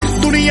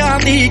ਦੁਨੀਆ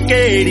ਦੀ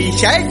ਕਿਹੜੀ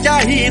ਸ਼ੈ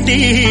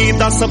ਚਾਹੀਦੀ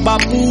ਦੱਸ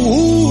ਬਾਪੂ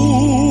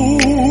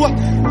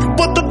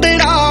ਪੁੱਤ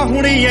ਤੇਰਾ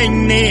ਹੁਣ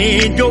ਇੰਨੇ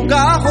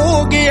ਜੋਗਾ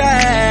ਹੋ ਗਿਆ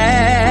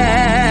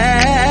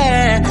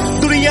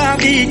ਦੁਨੀਆ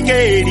ਦੀ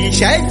ਕਿਹੜੀ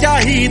ਸ਼ੈ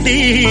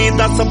ਚਾਹੀਦੀ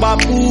ਦੱਸ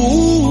ਬਾਪੂ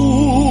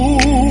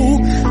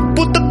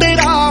ਪੁੱਤ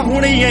ਤੇਰਾ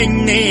ਹੁਣ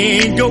ਇੰਨੇ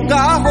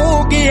ਜੋਗਾ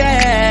ਹੋ ਗਿਆ